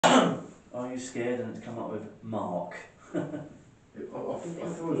Are you scared? And it's come up with Mark. I thought it was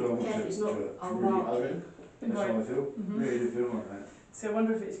It's not really Mark. Owen. That's how I feel. Really do feel like that. So I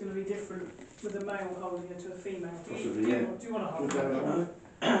wonder if it's going to be different with a male holding her to a female. Possibly, yeah. Do you want to hold Should we have her?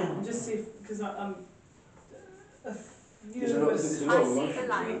 another? Just see, because a few There's a of lot, us. there's a lot of I see the emotions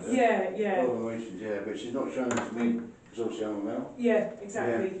lights. around there. Yeah, A lot of emotions, yeah, but she's not showing it to me, because obviously I'm a male. yeah,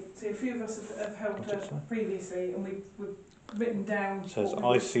 exactly. So a few of us have held her previously, and we've written down. It says, what I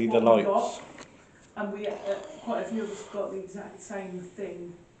we- see what the we got, lights. and we quite a few of us got the exact same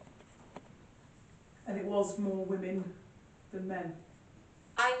thing, and it was more women than men.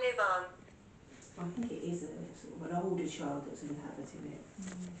 I live on. I think it is a sort of an older child that's inhabiting it.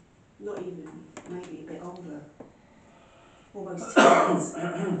 Not even, maybe a bit older. Almost teens.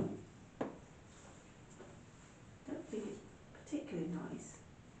 Don't think it's particularly nice.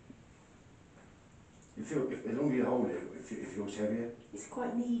 As long as you hold it, it feels heavier. It's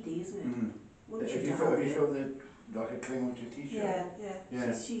quite needy, isn't it? Mm. Wants Have you you to felt, hold have you it. felt the, like a cling onto your t-shirt? Yeah, yeah.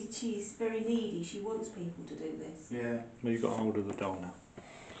 Yeah. She's very needy. She wants people to do this. Yeah. Well, you've got hold of the doll now.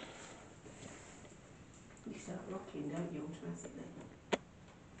 You start rocking, don't you, automatically?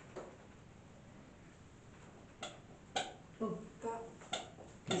 Oh, That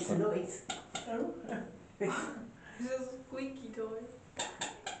makes a noise. Oh, is a squeaky toy.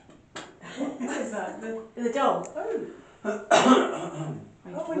 what is that? The doll. Oh, I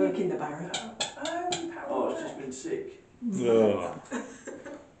used to when work you- in the barrack. Oh, it's just been sick. Yeah.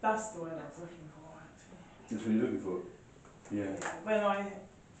 That's the word I was looking for, actually. That's what you're looking for? Yeah. When I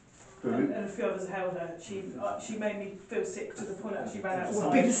But and a few others held her, she made me feel sick to the point that she ran Well, outside.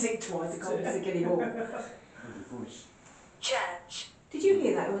 I've been sick twice. I can't be sick anymore. what's the voice? Church. Did you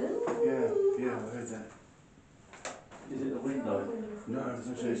hear that? Was it? Yeah, I heard that. Is it the window? No,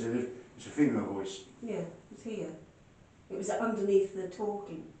 it's a female voice. Yeah, it was here. It was underneath the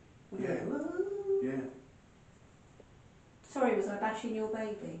talking. Yeah. Whoa. Yeah. Sorry, was I bashing your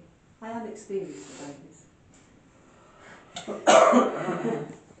baby? I am experienced with babies. Oh,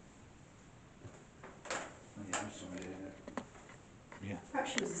 yeah, that's somebody in there. Perhaps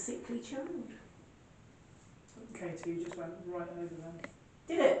she was a sickly child. Katie just went right over them.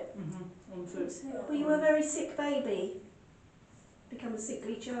 Did it? Onto Were you a very sick baby? Become a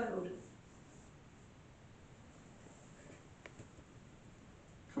sickly child?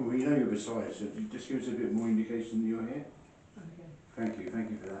 Come on, you know you're beside, so just give us a bit more indication that you're here. Okay.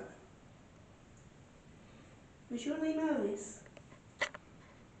 Thank you for that. Was your name Alice?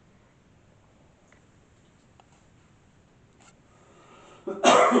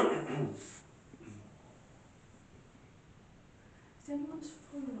 Is anyone's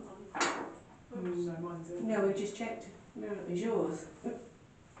phone on? No, mine's in. No, we just checked. No, it was yours.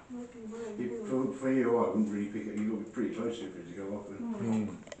 Might be mine. For you, I wouldn't really pick it. You've got to be pretty close to it for it to go off.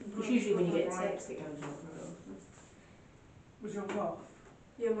 And It's usually when you get text it goes off. Was your what?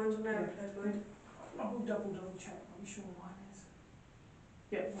 Yeah, mine's on airplane mode. I will double check. I'm sure mine is.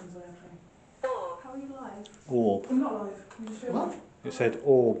 Yeah, mine's on airplane. Oh, how are you live? Orb. I'm not live. I'm just filming. What? It said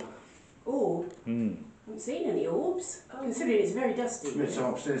orb. Orb? Mm. I haven't seen any orbs. Considering it's very dusty. it's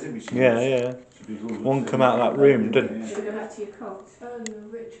upstairs, isn't it? Yeah, yeah. It's a big room One upstairs. come out of that room, didn't Yeah. Should we go back to your cot?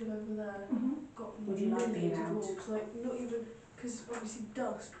 Richard over there got Would you like being millions of out? orbs, like not even, because obviously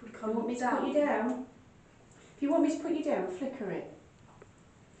dust would Do come you want me to down. put you down? If you want me to put you down, flicker it.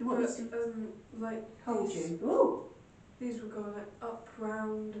 Do you want me to like hold these, you? Ooh! These were going like up,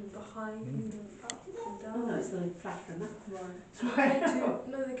 round, and behind, and up and Oh down. no, it's going flatter than that. Right. K2,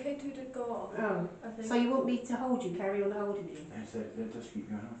 no, the K2 did go off. Oh, I think. so you want me to hold you, carry on holding you? That does keep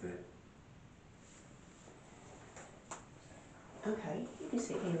going off there. Okay, you can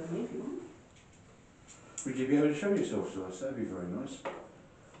sit here with me if you want. Would you be able to show yourself to us? That'd be very nice.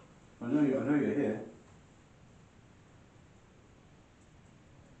 I know you're here.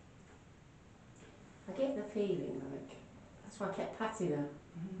 I get the feeling like, that's why I kept patting her.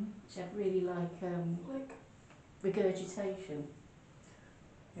 She had really like Like, regurgitation.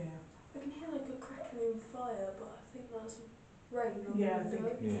 Yeah. I can hear like a crackling fire, but I think that's rain on Yeah, I the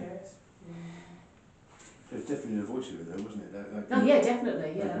think window. yes. So it's definitely the voice of it though, wasn't it? That Oh yeah,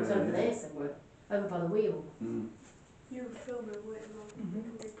 definitely, yeah, it was over there somewhere. Over by the wheel. Mm. You were filming with it, we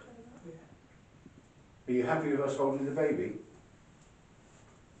can replay that. Yeah. Are you happy with us holding the baby?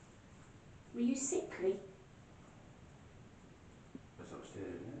 Were you sickly? That's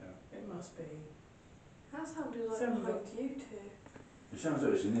upstairs, isn't it? It must be. That sounded like Sounds behind like- you two. It sounds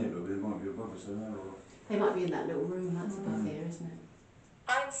like it's in here, but it might be above us somewhere. Or They might be in that little room that's above here, isn't it?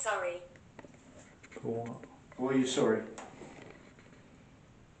 I'm sorry. For what? are you sorry?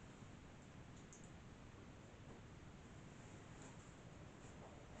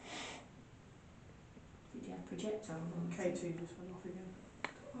 projectile. K2 just went off again.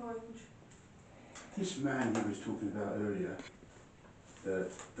 Orange. This man he was talking about earlier that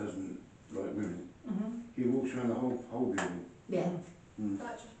doesn't like women, he walks around the whole building. Yeah. Mm.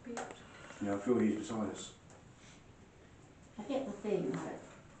 That just beeped. Yeah, I feel he's beside us. I get the thing like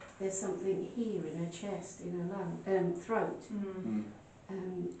there's something here in her chest, in her throat. Mm. I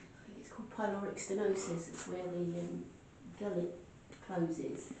think it's called pyloric stenosis. It's where the gullet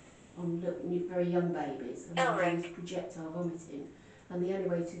closes on very young babies, and they use projectile vomiting. And the only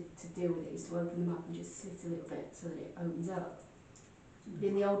way to deal with it is to open them up and just slit a little bit so that it opens up.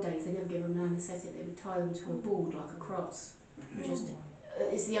 In the old days, they never gave them an anaesthetic. They would tie them to a board like a cross. Just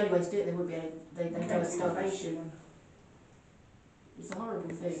it's the only way to do it. They wouldn't be able. They'd die of starvation. It's a horrible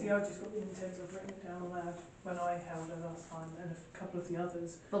thing. See, I just got the intent of written it down aloud when I held her last time, and a couple of the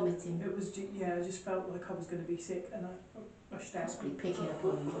others. Vomiting. It was, I just felt like I was going to be sick, and I rushed out. Possibly picking up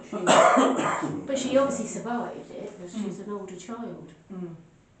on what but she obviously survived it because she's an older child.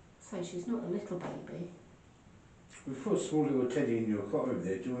 So she's not a little baby. We've got a small little teddy in your cot over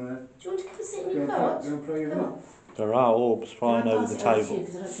there. Do you want Do you want to come and sit in to your cot? play with Come it? on. There are orbs flying Can I over pass the it over to table. you,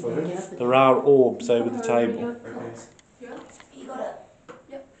 'cause I don't think I can get up with There it. are orbs over Pop the her in table. your Okay. cot. Yeah? You got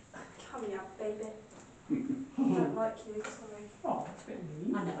it. Come here, baby. I don't like you, sorry. Oh, that's a bit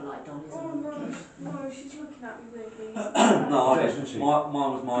mean. I never liked dollies. Oh no, no, she's looking at me weirdly. No, I Yes, didn't. isn't she? Mine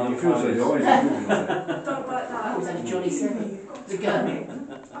was mine. You feel so the eyes are moving like that. Don't like that. I always had a Johnny 7. The gun.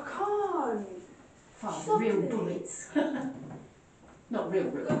 I can't. Five Stop real it. bullets. Not real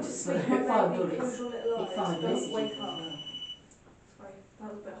Go to bullets, sleep, but my 5 baby. bullets. Close your little Hit eyes. 5 Don't messages. wake up. Sorry, that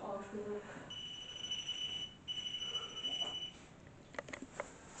was a bit harsh, wasn't it?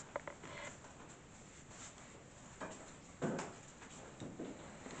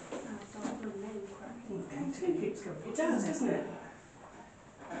 It does, doesn't it?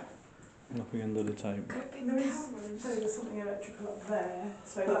 Nothing under the table. There's something electrical up there,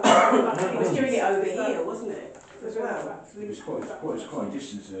 so It was doing it over here, wasn't it? as well. It's quite a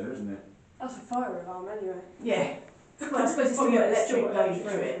distance there, isn't it? That's a fire alarm anyway. Yeah. Well, I suppose it's still got electric going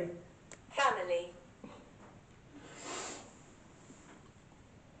through it. Family.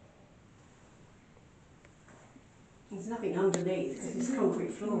 There's nothing underneath because it's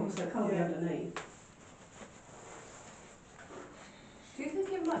concrete floor, so it can't be underneath. Do you think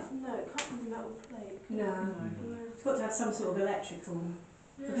it might? No, it can't be metal plate. No. No. It's got to have some sort of electrical,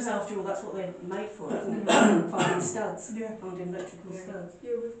 because Yeah. after all that's what they're made for, isn't it? Finding studs, Yeah. finding electrical Yeah. studs.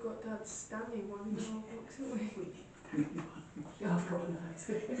 Yeah, we've got Dad's Stanley one in our box, haven't we? Oh, I've got one of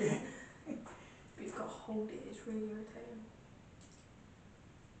those. But you've got to hold it, it's really irritating.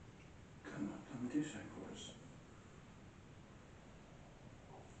 Come and do something for us.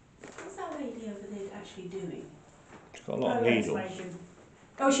 What's that lady over there actually doing? She's got a lot of needles.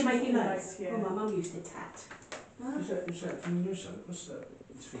 Oh, is she making Lace, lace? yeah. Oh, my mum used to tat. Is that from your soap? What's that?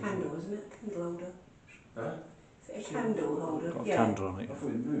 It's from Candle, isn't it? Candle holder. Huh? Is it a candle holder? Got a Yeah. candle on I it. thought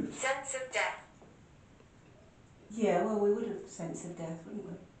it moved. Sense of death. Yeah, well, we would have sense of death, wouldn't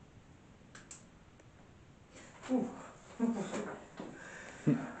we?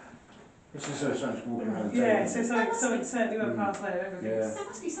 This is so strange walking around the Yeah, table. so something certainly went past there. Don't we? Yeah. That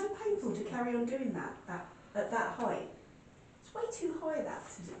must be so painful to carry on doing that at that height. It's way too high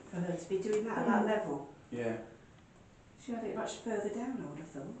for her to be doing that at that level. Yeah. She had it much further down, I would have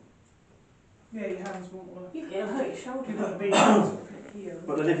thought. Yeah, your hands won't work. It'll hurt your shoulder. You've got to won't be here.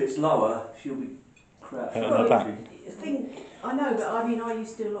 But then if it's lower, she'll be crap. Hurt her back. it? I know, but I mean, I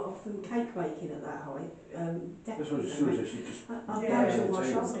used to do a lot of cake making at that height. That's what Definitely. she was. She just. I've Yeah, damaged all my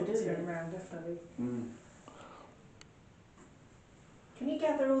yeah, shoulder Something's doing going it. around, definitely. Can you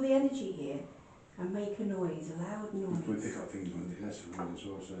gather all the energy here and make a noise, a loud We noise? pick up things on the lesson room as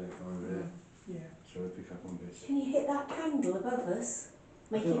well, so they come over there. Yeah. So we pick up on bits. Can you hit that candle above us?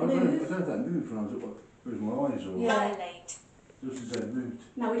 Make I it don't know move? if that moved when I was at with my eyes or. Yeah. Violate. Just as it moved.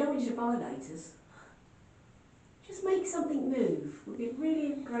 No, we don't want you to violate us. Just make something move. We'll be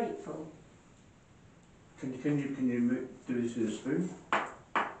really grateful. Can you do this with a spoon?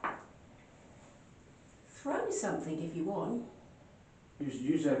 Throw something if you want.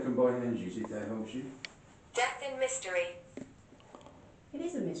 Use their combined energies if that helps you. Death in mystery. It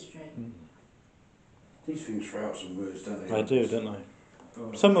is a mystery. These things throw out some words, don't they? They do, don't they?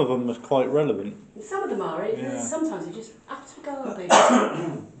 Oh. Some of them are quite relevant. Some of them are. Yeah. Sometimes they're just utter garbage.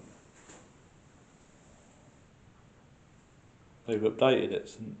 They've updated it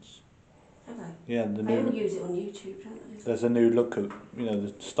since. Have they? Yeah, the They all new. use it on YouTube, don't they? There's a new look at,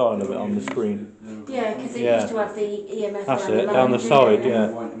 the style of it on the screen. Yeah, because they Yeah. used to have the EMF That's down it, the down the line, side, didn't yeah.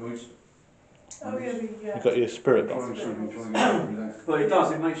 they? White noise. Oh yeah, You've got your spirit box. Trying to see if we can try and get over that. But it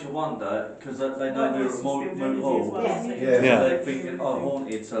does, it makes you wonder, because they know we're at Moot Hall. Yeah. Yeah. So they think, oh,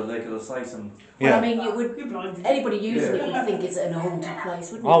 haunted, so they're going to say some... Well, I Yeah. mean, you would. You're blinded. Anybody using Yeah. it would think it's in a haunted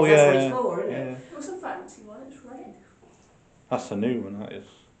place, wouldn't it? Oh, 'Cause yeah, that's what yeah. it's for, isn't it? Yeah. It was a fancy one, it's red. That's the new one, that is.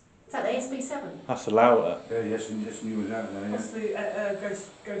 Is that the SB7? That's the louder. Yeah, yes, and yes, new ones out there, yeah. What's the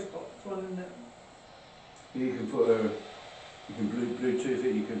ghost box one in there? You can put you can Bluetooth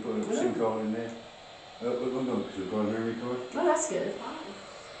it, you can put a SIM card in there. Well, no, because we've got a memory card. Oh, that's good.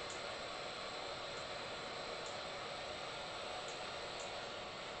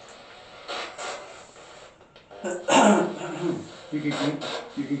 You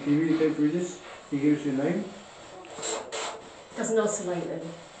can communicate through this. You give us your name. Doesn't oscillate then.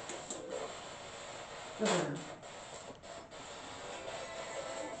 Oh.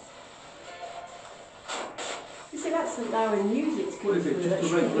 You see, that's allowing music to What come is it, through. just That a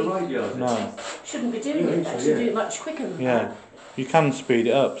shouldn't regular be, radio? is it? No. shouldn't be doing Yeah, it. so, That should do yeah. it much quicker than Yeah. You can speed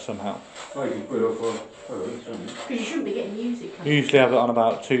it up somehow. Oh, you can put it off for something. Because you shouldn't be getting music You coming. usually have it on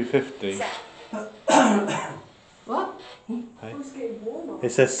about 250. Seth. What? It was getting warmer.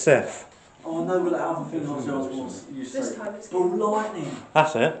 It says Seth. Oh, I know what that other thing was you This said. time it's Ball getting warmer. lightning.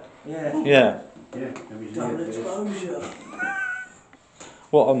 That's it. Yeah. Yeah. Yeah, let me Double hear this. exposure.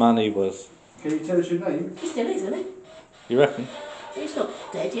 What a man he was. Can you tell us your name? He still is, isn't he? You reckon? He's not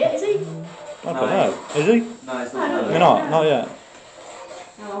dead yet, is he? I don't know. Is he? No, it's No, not. no, no. You're not yet.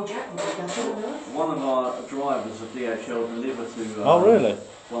 No, old Jack might have done it. One of our drivers of DHL delivered to Oh, really?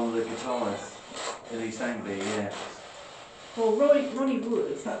 one of the guitarists in East Anglia, yeah. Well, Ronnie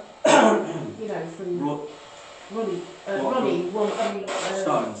Wood, you know, from Ro- Ronnie,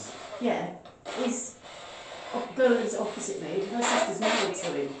 Stones. yeah, his girl is opposite me. Her sister's married to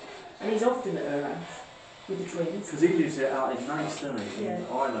him, and he's often at her house with the twins. Because he lives it out in Nace, doesn't he? Yeah. In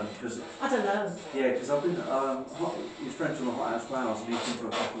Ireland. Cause, I don't know. yeah, because I've been, his friends from the Hot House Flowers, and he's been to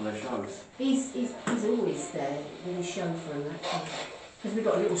a couple of their shows. He's always there with his chauffeur and that. Because we've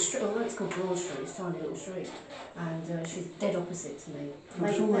got a little street, although it's called Broad Street, it's a tiny little street, and she's dead opposite to me.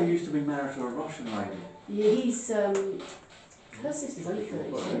 I'm sure they used to be married to a Russian lady. Yeah, he's her sister's only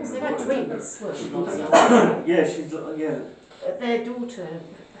 36. They've had twins. Well, she's not young. Yeah, she's, yeah. Their daughter,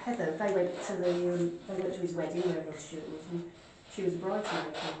 Heather, they went to his wedding, wherever Stuart was, and she was a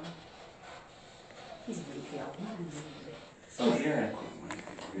bridesmaid. He's a really old man, really. So, yeah.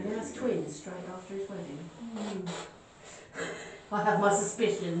 And he has twins straight after his wedding. I have my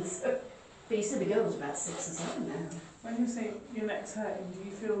suspicions. But you said the girl's about 6 or 7 now. When you say your next home, do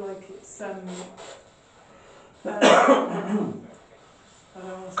you feel like it's I don't know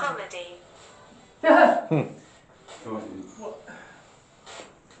what's that. Comedy. What?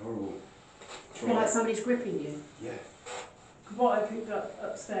 Horrible. I feel like somebody's gripping you. Yeah. What I picked up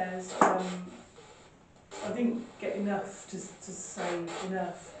upstairs, I didn't get enough to say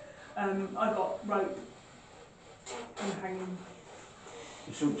enough. I got rope and hanging.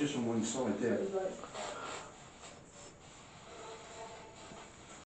 It's all just on one side So there. it was like